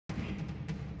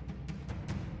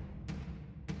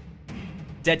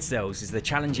Dead Cells is the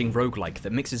challenging roguelike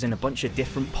that mixes in a bunch of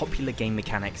different popular game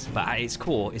mechanics, but at its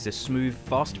core is a smooth,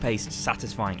 fast-paced,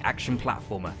 satisfying action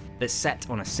platformer that's set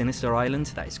on a sinister island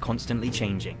that is constantly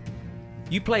changing.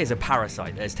 You play as a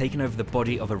parasite that has taken over the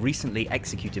body of a recently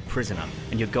executed prisoner,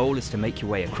 and your goal is to make your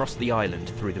way across the island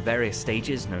through the various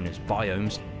stages known as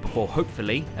biomes before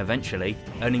hopefully, eventually,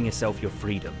 earning yourself your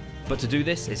freedom. But to do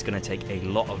this, it's going to take a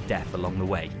lot of death along the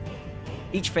way.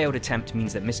 Each failed attempt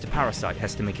means that Mr. Parasite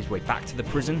has to make his way back to the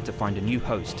prison to find a new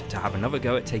host to have another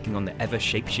go at taking on the ever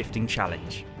shape-shifting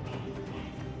challenge.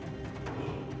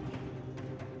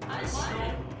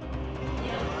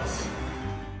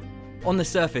 On the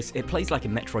surface, it plays like a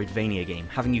Metroidvania game,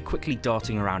 having you quickly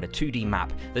darting around a 2D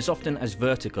map that's often as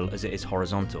vertical as it is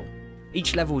horizontal.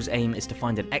 Each level's aim is to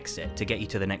find an exit to get you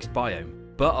to the next biome,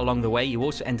 but along the way you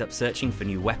also end up searching for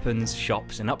new weapons,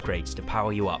 shops and upgrades to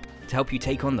power you up, to help you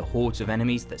take on the hordes of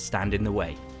enemies that stand in the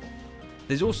way.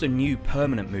 There's also new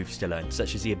permanent moves to learn,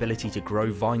 such as the ability to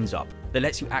grow vines up, that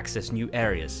lets you access new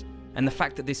areas. And the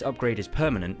fact that this upgrade is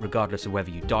permanent regardless of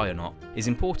whether you die or not is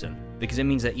important, because it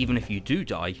means that even if you do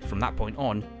die, from that point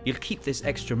on, you'll keep this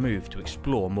extra move to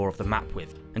explore more of the map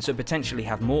with, and so potentially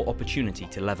have more opportunity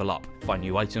to level up, find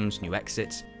new items, new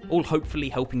exits, all hopefully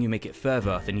helping you make it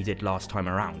further than you did last time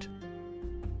around.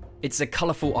 It's a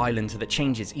colourful island that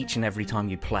changes each and every time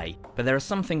you play, but there are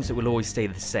some things that will always stay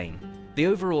the same. The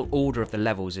overall order of the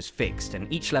levels is fixed,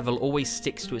 and each level always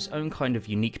sticks to its own kind of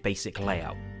unique basic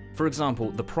layout. For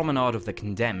example, the Promenade of the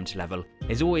Condemned level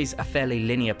is always a fairly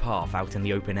linear path out in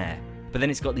the open air, but then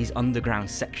it's got these underground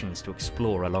sections to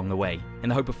explore along the way, in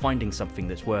the hope of finding something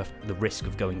that's worth the risk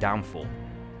of going down for.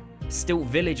 Stilt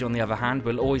Village, on the other hand,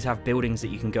 will always have buildings that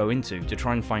you can go into to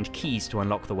try and find keys to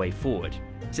unlock the way forward.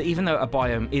 So even though a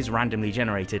biome is randomly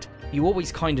generated, you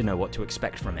always kinda know what to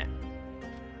expect from it.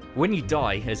 When you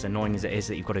die, as annoying as it is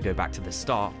that you've got to go back to the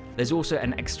start, there's also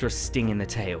an extra sting in the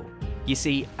tail. You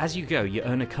see, as you go, you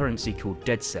earn a currency called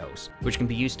Dead Cells, which can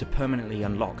be used to permanently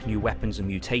unlock new weapons and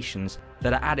mutations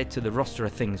that are added to the roster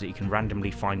of things that you can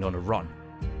randomly find on a run.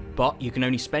 But you can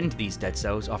only spend these Dead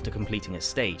Cells after completing a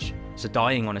stage, so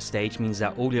dying on a stage means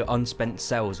that all your unspent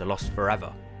cells are lost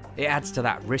forever. It adds to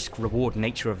that risk-reward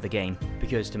nature of the game,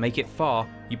 because to make it far,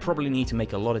 you probably need to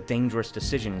make a lot of dangerous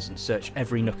decisions and search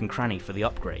every nook and cranny for the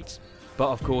upgrades. But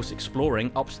of course,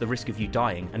 exploring ups the risk of you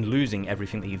dying and losing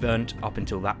everything that you've earned up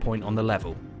until that point on the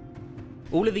level.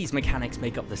 All of these mechanics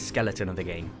make up the skeleton of the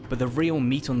game, but the real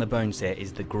meat on the bones here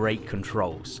is the great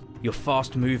controls. Your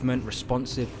fast movement,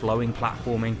 responsive, flowing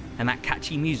platforming, and that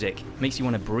catchy music makes you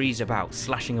want to breeze about,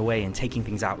 slashing away and taking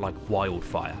things out like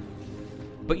wildfire.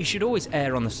 But you should always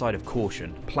err on the side of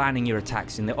caution, planning your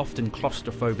attacks in the often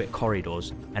claustrophobic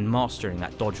corridors and mastering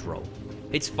that dodge roll.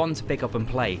 It's fun to pick up and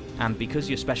play, and because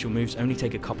your special moves only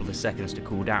take a couple of seconds to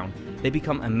cool down, they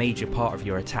become a major part of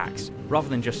your attacks, rather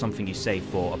than just something you save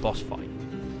for a boss fight.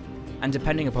 And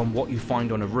depending upon what you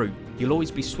find on a route, you'll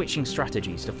always be switching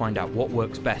strategies to find out what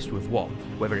works best with what,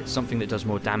 whether it's something that does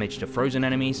more damage to frozen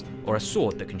enemies, or a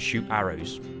sword that can shoot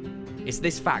arrows. It's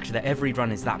this fact that every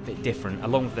run is that bit different,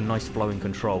 along with the nice flowing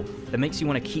control, that makes you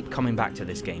want to keep coming back to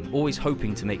this game, always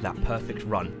hoping to make that perfect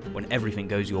run when everything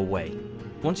goes your way.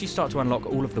 Once you start to unlock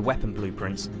all of the weapon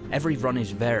blueprints, every run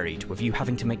is varied, with you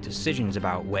having to make decisions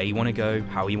about where you want to go,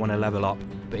 how you want to level up,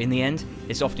 but in the end,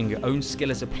 it's often your own skill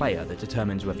as a player that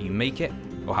determines whether you make it,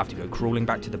 or have to go crawling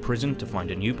back to the prison to find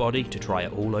a new body to try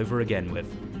it all over again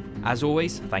with. As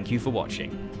always, thank you for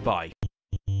watching. Bye.